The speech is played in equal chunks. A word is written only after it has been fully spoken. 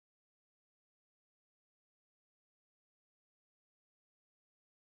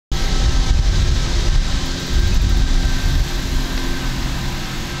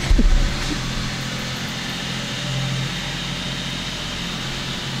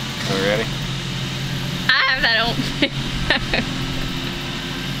So ready? I have that on.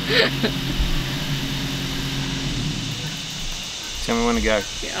 Tell me when to go.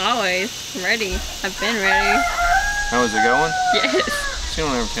 Always. I'm ready. I've been ready. How is it going? Yes. She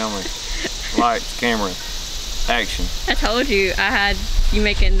don't ever tell me. Lights, camera, action. I told you I had you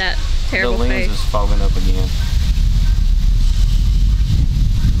making that terrible face. The lens face. is fogging up again.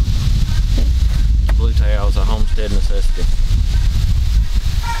 Blue tail is a homestead necessity.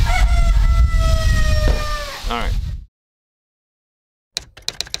 Alright.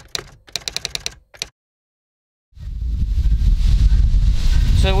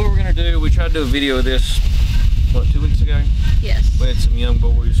 So what we're going to do, we tried to do a video of this, what, 2 weeks ago? Yes. We had some young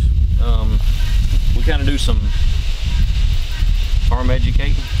boys. We kind of do some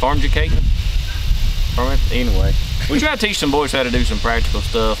anyway. We try to teach some boys how to do some practical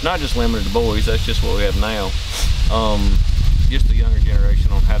stuff, not just limited to boys, that's just what we have now. Just the younger generation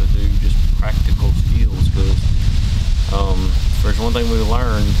on how to do just practical skills, because if there's one thing we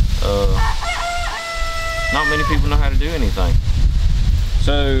learned, not many people know how to do anything.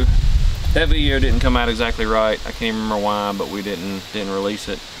 So that video didn't come out exactly right. I can't remember why, but we didn't release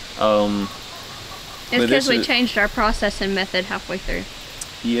it. It's because we changed our processing method halfway through.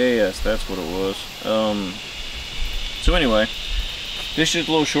 Yes, that's what it was. So anyway, this is just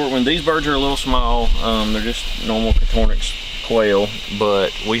a little short one. These birds are a little small. They're just normal Catornix quail,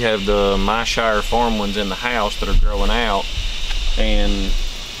 but we have the Myshire farm ones in the house that are growing out, and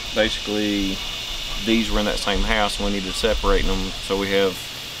basically these were in that same house and we needed to separate them, so we have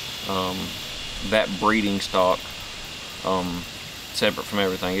that breeding stock separate from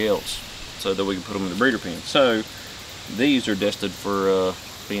everything else so that we can put them in the breeder pen. So these are destined for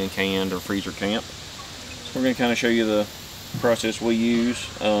being canned or freezer camp. So we're going to kind of show you the process we use.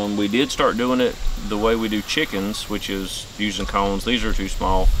 We did start doing it the way we do chickens, which is using cones. These are too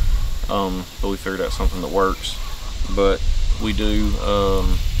small, but we figured out something that works. But we do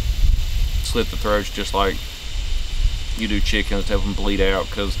slit the throats just like you do chickens to help them bleed out,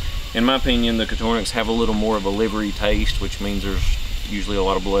 because in my opinion the Catornix have a little more of a livery taste, which means there's usually a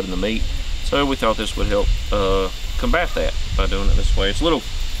lot of blood in the meat. So we thought this would help combat that by doing it this way. It's a little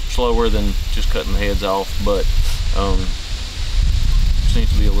slower than just cutting the heads off, but seems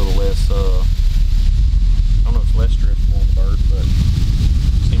to be a little less, I don't know if it's less stressful on the bird, but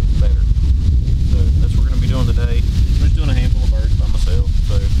it seems better. So that's what we're going to be doing today. I'm just doing a handful of birds by myself,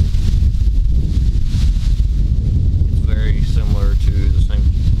 so it's very similar to the same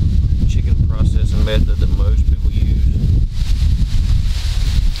chicken processing method that most people use.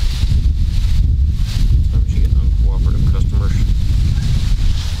 Sometimes you get uncooperative customers.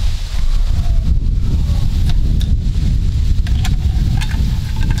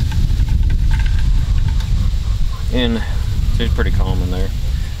 And it's pretty calm in there.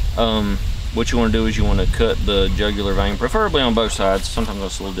 What you want to do is you want to cut the jugular vein, preferably on both sides. Sometimes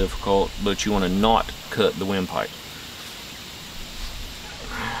that's a little difficult, but you want to not cut the windpipe.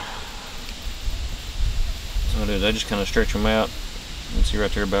 So I just kind of stretch them out. You can see right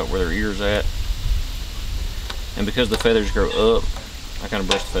there about where their ear's at. And because the feathers grow up, I kind of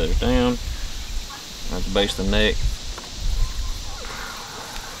brush the feathers down at the base of the neck.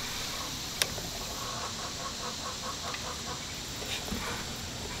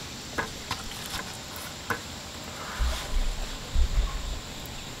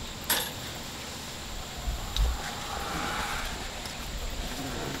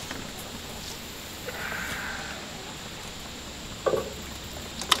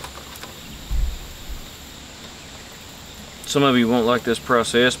 Some of you won't like this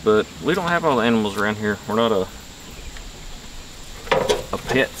process, but we don't have all the animals around here. We're not a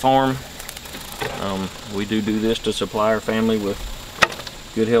pet farm. We do this to supply our family with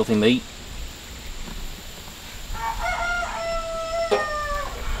good healthy meat.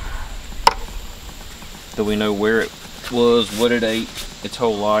 So we know where it was, what it ate its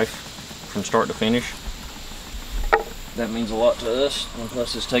whole life from start to finish. That means a lot to us, and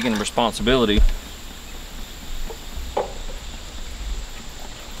plus it's taking responsibility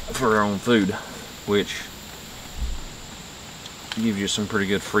for our own food, which gives you some pretty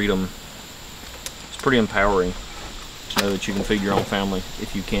good freedom. It's pretty empowering to know that you can feed your own family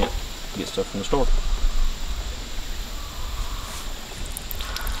if you can't get stuff from the store.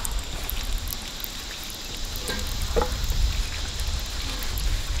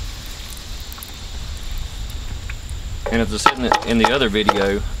 And as I said in the other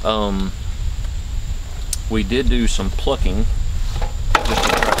video, we did do some plucking just to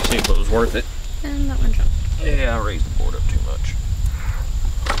try to see if it was worth it. And that one jumped. Yeah, I raised the board up too much.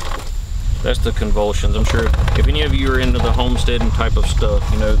 That's the convulsions. I'm sure if any of you are into the homesteading type of stuff,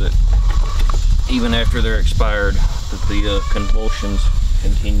 you know that even after they're expired, that the convulsions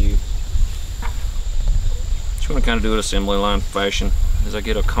continue. Just want to kind of do it assembly line fashion as I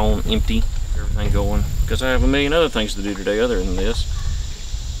get a cone empty, everything going, because I have a million other things to do today other than this.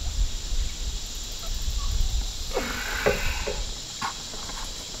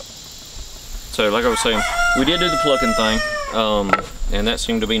 So like I was saying, we did do the plucking thing, and that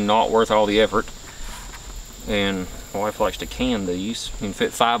seemed to be not worth all the effort. And my wife likes to can these. You can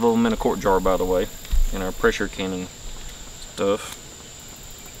fit 5 of them in a quart jar, by the way, in our pressure canning stuff.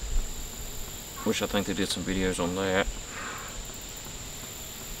 Wish I think they did some videos on that.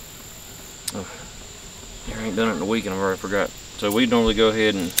 Oh, I ain't done it in a week and I've already forgot. So we normally go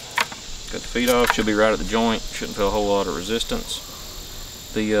ahead and cut the feet off. Should be right at the joint. Shouldn't feel a whole lot of resistance.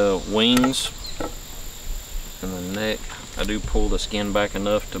 The wings and the neck, I do pull the skin back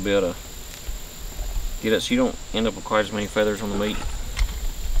enough to be able to get it so you don't end up with quite as many feathers on the meat.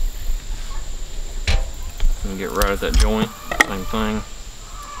 And get right at that joint, same thing.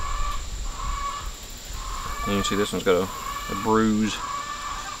 And you can see this one's got a bruise,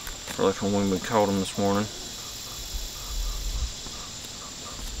 probably from when we caught them this morning.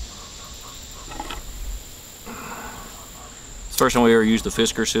 It's the first time we ever used the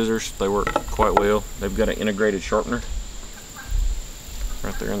Fisker scissors. They work quite well. They've got an integrated sharpener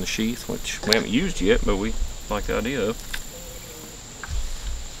right there in the sheath, which we haven't used yet, but we like the idea of.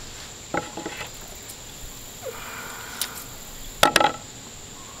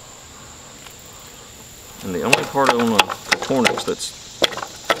 And the only part on the Catornix that's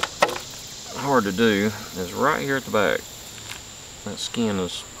hard to do is right here at the back. That skin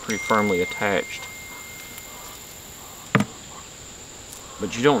is pretty firmly attached.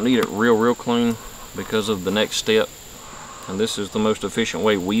 But you don't need it real clean because of the next step. And this is the most efficient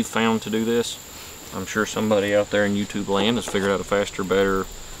way we've found to do this. I'm sure somebody out there in YouTube land has figured out a faster, better,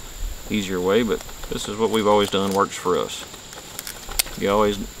 easier way, but this is what we've always done, works for us. You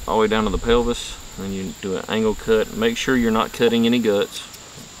always all the way down to the pelvis, and then you do an angle cut. Make sure you're not cutting any guts.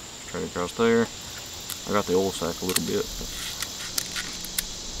 Straight across there. I got the oil sac a little bit.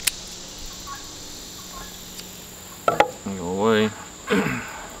 Go away.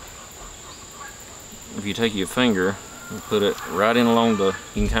 If you take your finger and put it right in along the,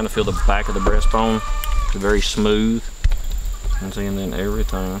 you can kind of feel the back of the breastbone. It's very smooth. And see, and then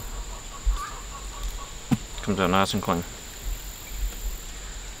everything comes out nice and clean.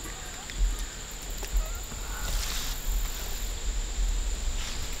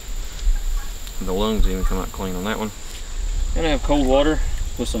 The lungs even come out clean on that one. And I have cold water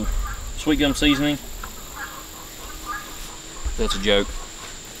with some sweet gum seasoning. That's a joke.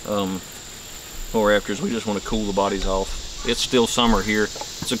 What we're after is we just want to cool the bodies off. It's still summer here.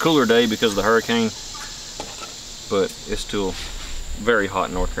 It's a cooler day because of the hurricane, but it's still very hot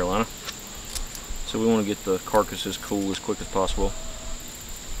in North Carolina. So we want to get the carcasses cool as quick as possible.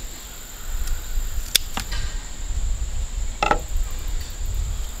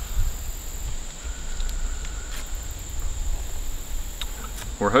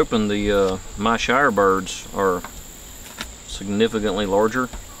 We're hoping the my Shire birds are significantly larger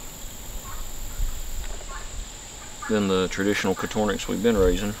than the traditional Catornix we've been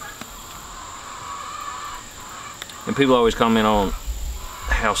raising. And people always comment on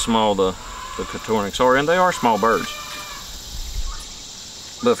how small the Catornix are, and they are small birds.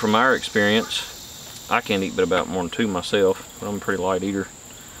 But from our experience, I can't eat but about more than 2 myself, but I'm a pretty light eater.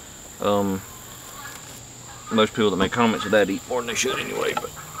 Most people that make comments of that eat more than they should anyway, but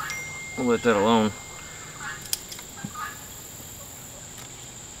we'll let that alone.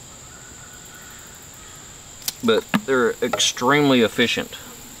 But they're extremely efficient.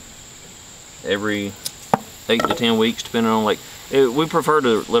 Every 8 to 10 weeks, depending on, like, we prefer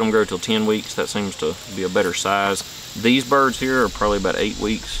to let them grow till 10 weeks. That seems to be a better size. These birds here are probably about 8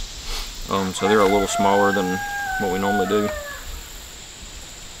 weeks, so they're a little smaller than what we normally do.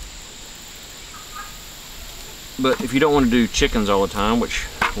 But if you don't want to do chickens all the time, which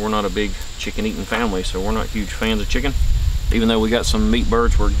we're not a big chicken eating family, so we're not huge fans of chicken, even though we got some meat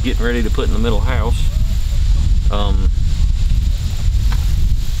birds we're getting ready to put in the middle house.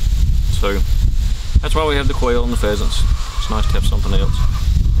 So that's why we have the quail and the pheasants. It's nice to have something else.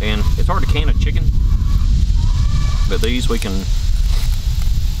 And it's hard to can a chicken, but these we can,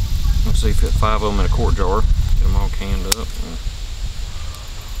 let's see, fit 5 of them in a quart jar, get them all canned up.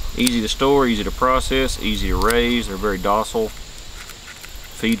 Easy to store, easy to process, easy to raise. They're very docile.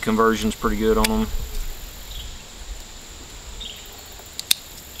 Feed conversion's pretty good on them.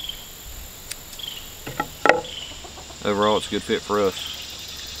 Overall, it's a good fit for us.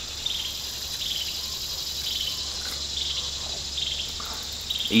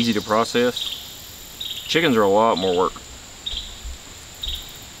 easy to process. Chickens are a lot more work.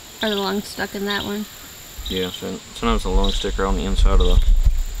 Are the lungs stuck in that one? Yeah, so sometimes the lungs stick around the inside of the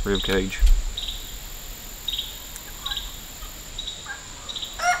rib cage.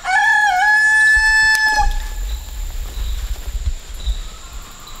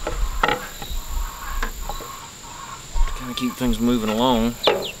 To kind of keep things moving along,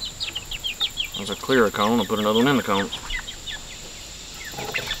 as I clear a cone, I'll put another one in the cone.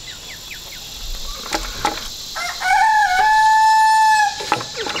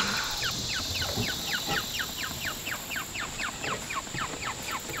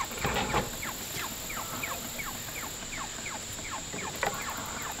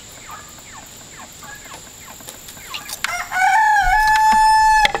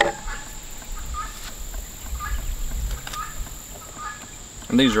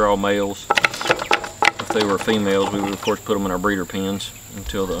 And these are all males. If they were females, we would of course put them in our breeder pens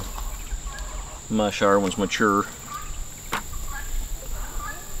until the Shire ones mature.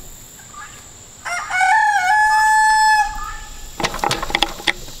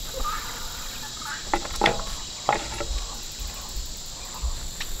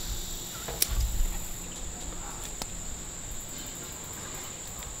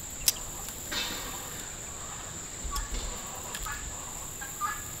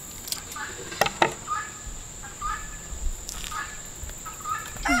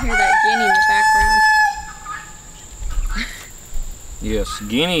 I hear that guinea in the background. Yes,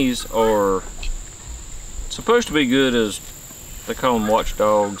 guineas are supposed to be good as, they call them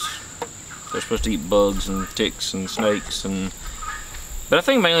watchdogs. They're supposed to eat bugs and ticks and snakes, but I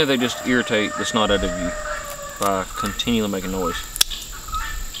think mainly they just irritate the snot out of you by continually making noise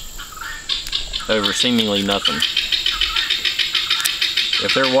over seemingly nothing.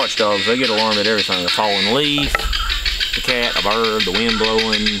 If they're watchdogs, they get alarmed at everything. A falling leaf, the cat, a bird, the wind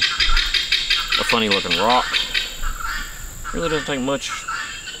blowing, a funny looking rock. Really doesn't take much.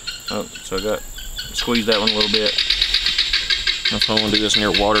 Oh, so I got squeeze that one a little bit. That's why I want to do this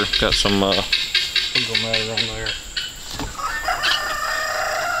near water. Got some fecal matter on there.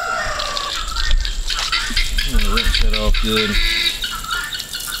 Rinse that off good.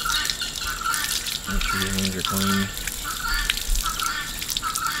 Make sure your hands are clean.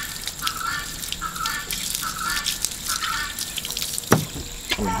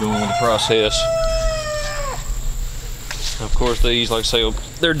 We're going with the process. Of course, these, like I say,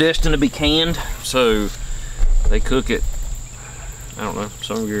 they're destined to be canned, so they cook it. I don't know,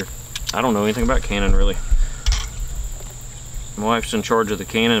 I don't know anything about canning really. My wife's in charge of the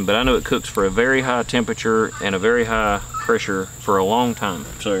canning, but I know it cooks for a very high temperature and a very high pressure for a long time,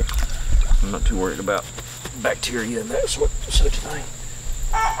 so I'm not too worried about bacteria and that such a thing.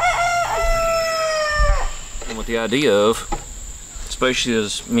 And with the idea of, especially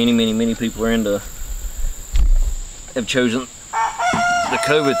as many people are have chosen the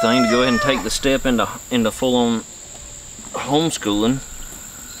COVID thing to go ahead and take the step into full-on homeschooling,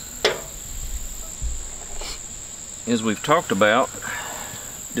 is we've talked about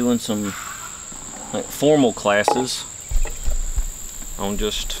doing some like formal classes on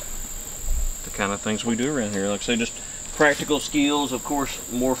just the kind of things we do around here. Like I say, just practical skills, of course,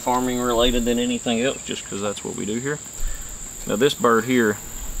 more farming related than anything else, just because that's what we do here. Now this bird here,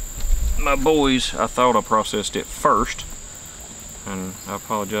 my boys, I thought I processed it first, and I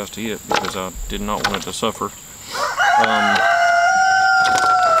apologize to it because I did not want it to suffer.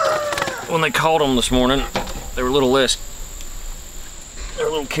 When they caught them this morning, they were a little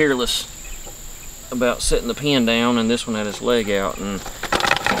careless about setting the pen down, and this one had its leg out, and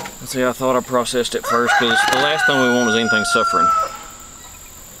see, I thought I processed it first because the last thing we want is anything suffering.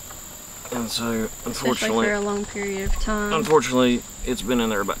 And so, unfortunately, for a long period of time. Unfortunately, it's been in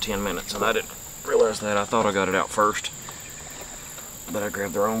there about 10 minutes, and I didn't realize that. I thought I got it out first, but I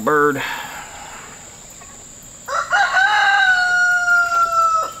grabbed the wrong bird.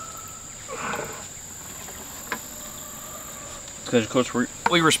 Because, of course,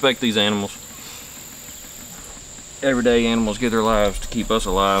 we respect these animals. Everyday animals give their lives to keep us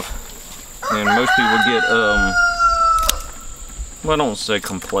alive, and most people get, well, I don't want to say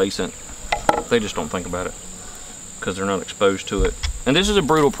complacent. They just don't think about it because they're not exposed to it. And this is a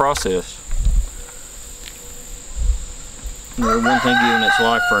brutal process. You know, one thing giving its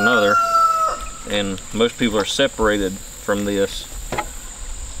life for another, and most people are separated from this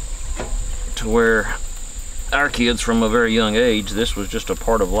to where our kids from a very young age, this was just a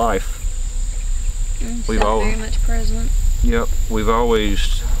part of life. We've always very much present. Yep, we've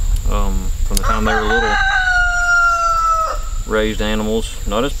always, from the time they were little, raised animals,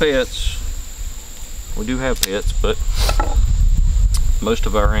 not as pets. We do have pets, but most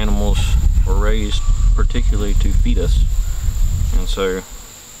of our animals were raised particularly to feed us. And so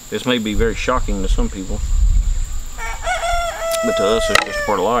this may be very shocking to some people, but to us it's just a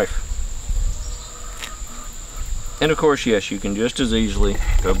part of life. And of course, yes, you can just as easily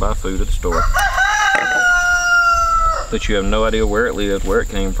go buy food at the store, but you have no idea where it lived, where it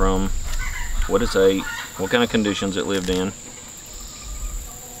came from, what it's ate, what kind of conditions it lived in.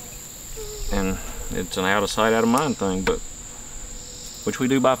 And it's an out of sight, out of mind thing, but which we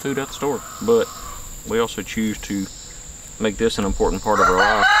do buy food at the store, but we also choose to make this an important part of our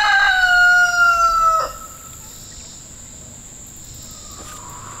life.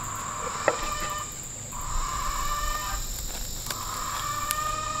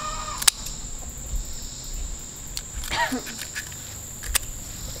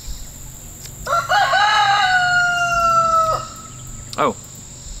 Oh,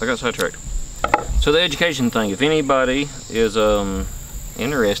 I got sidetracked. So the education thing, if anybody is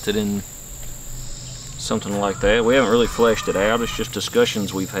interested in something like that, we haven't really fleshed it out, it's just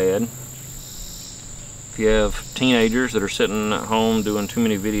discussions we've had. If you have teenagers that are sitting at home doing too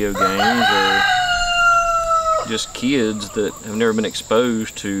many video games, or just kids that have never been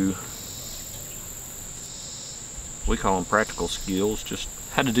exposed to, we call them practical skills, just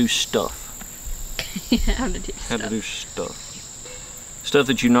how to do stuff. How to do How to do stuff. Stuff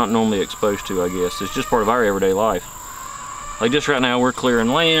that you're not normally exposed to, I guess. It's just part of our everyday life. Like just right now, we're clearing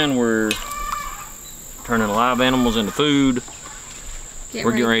land, we're turning live animals into food.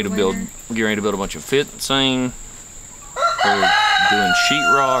 We're getting ready to build a bunch of fencing. We're doing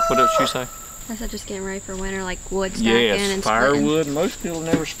sheetrock. What else did you say? I said just getting ready for winter, like wood stacking and firewood. splitting. Most people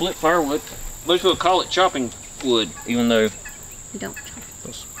never split firewood. Most people call it chopping wood, even though You don't.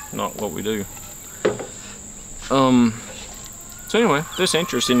 that's not what we do. So anyway, if this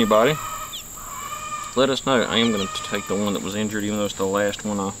interests anybody, let us know. I am going to take the one that was injured, even though it's the last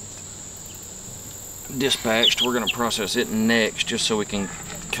one I dispatched. We're going to process it next, just so we can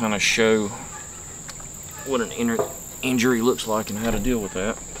kind of show what an injury looks like and how to deal with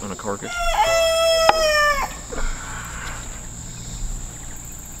that on a carcass.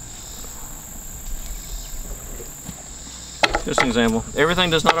 Just an example. Everything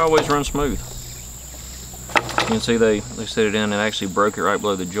does not always run smooth. You can see they set it in and actually broke it right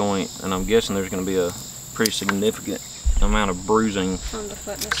below the joint, and I'm guessing there's going to be a pretty significant amount of bruising On the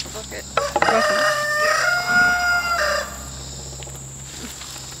foot in this bucket.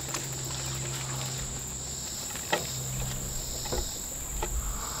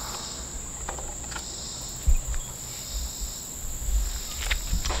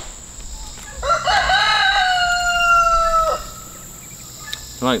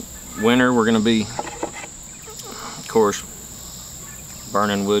 Like winter, we're going to be, of course,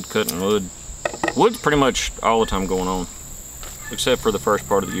 burning wood, cutting wood. Wood's pretty much all the time going on, except for the first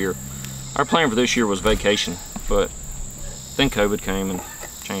part of the year. Our plan for this year was vacation, but then COVID came and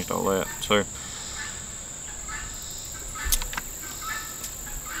changed all that. So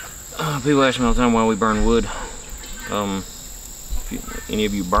people ask me all the time why we burn wood. If any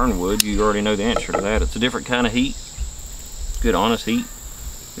of you burn wood, you already know the answer to that. It's a different kind of heat. Good, honest heat.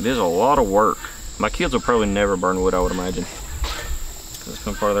 It is a lot of work. My kids will probably never burn wood, I would imagine. It's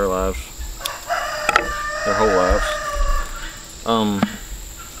been part of their lives. Their whole lives.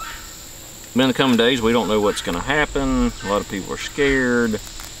 But in the coming days, we don't know what's going to happen. A lot of people are scared.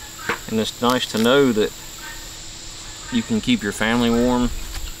 And it's nice to know that you can keep your family warm,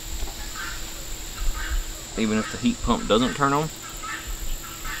 even if the heat pump doesn't turn on.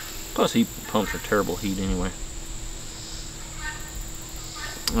 Plus, heat pumps are terrible heat anyway.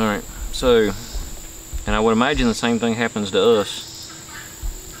 Alright, so, and I would imagine the same thing happens to us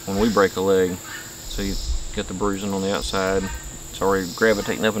when we break a leg. So you get the bruising on the outside, it's already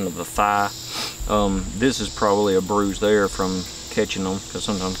gravitating up into the thigh. This is probably a bruise there from catching them, because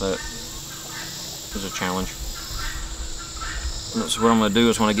sometimes that is a challenge. So what I'm going to do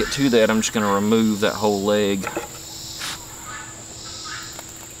is when I get to that, I'm just going to remove that whole leg.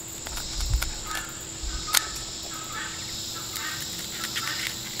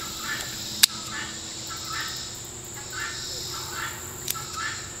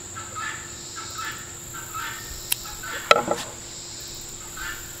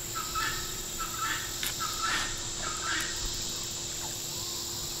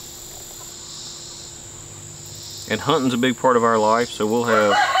 And hunting's a big part of our life, so we'll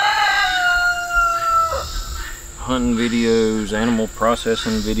have hunting videos, animal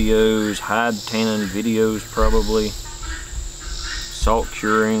processing videos, hide tanning videos probably, salt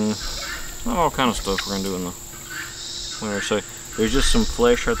curing, all kind of stuff we're going to do in the winter. So there's just some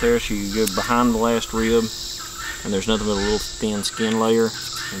flesh right there, so you go behind the last rib and there's nothing but a little thin skin layer,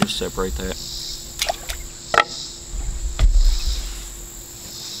 and just separate that.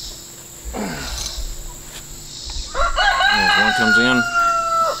 And one comes in,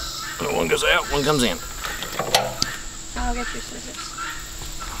 and one goes out, one comes in. I'll get your scissors.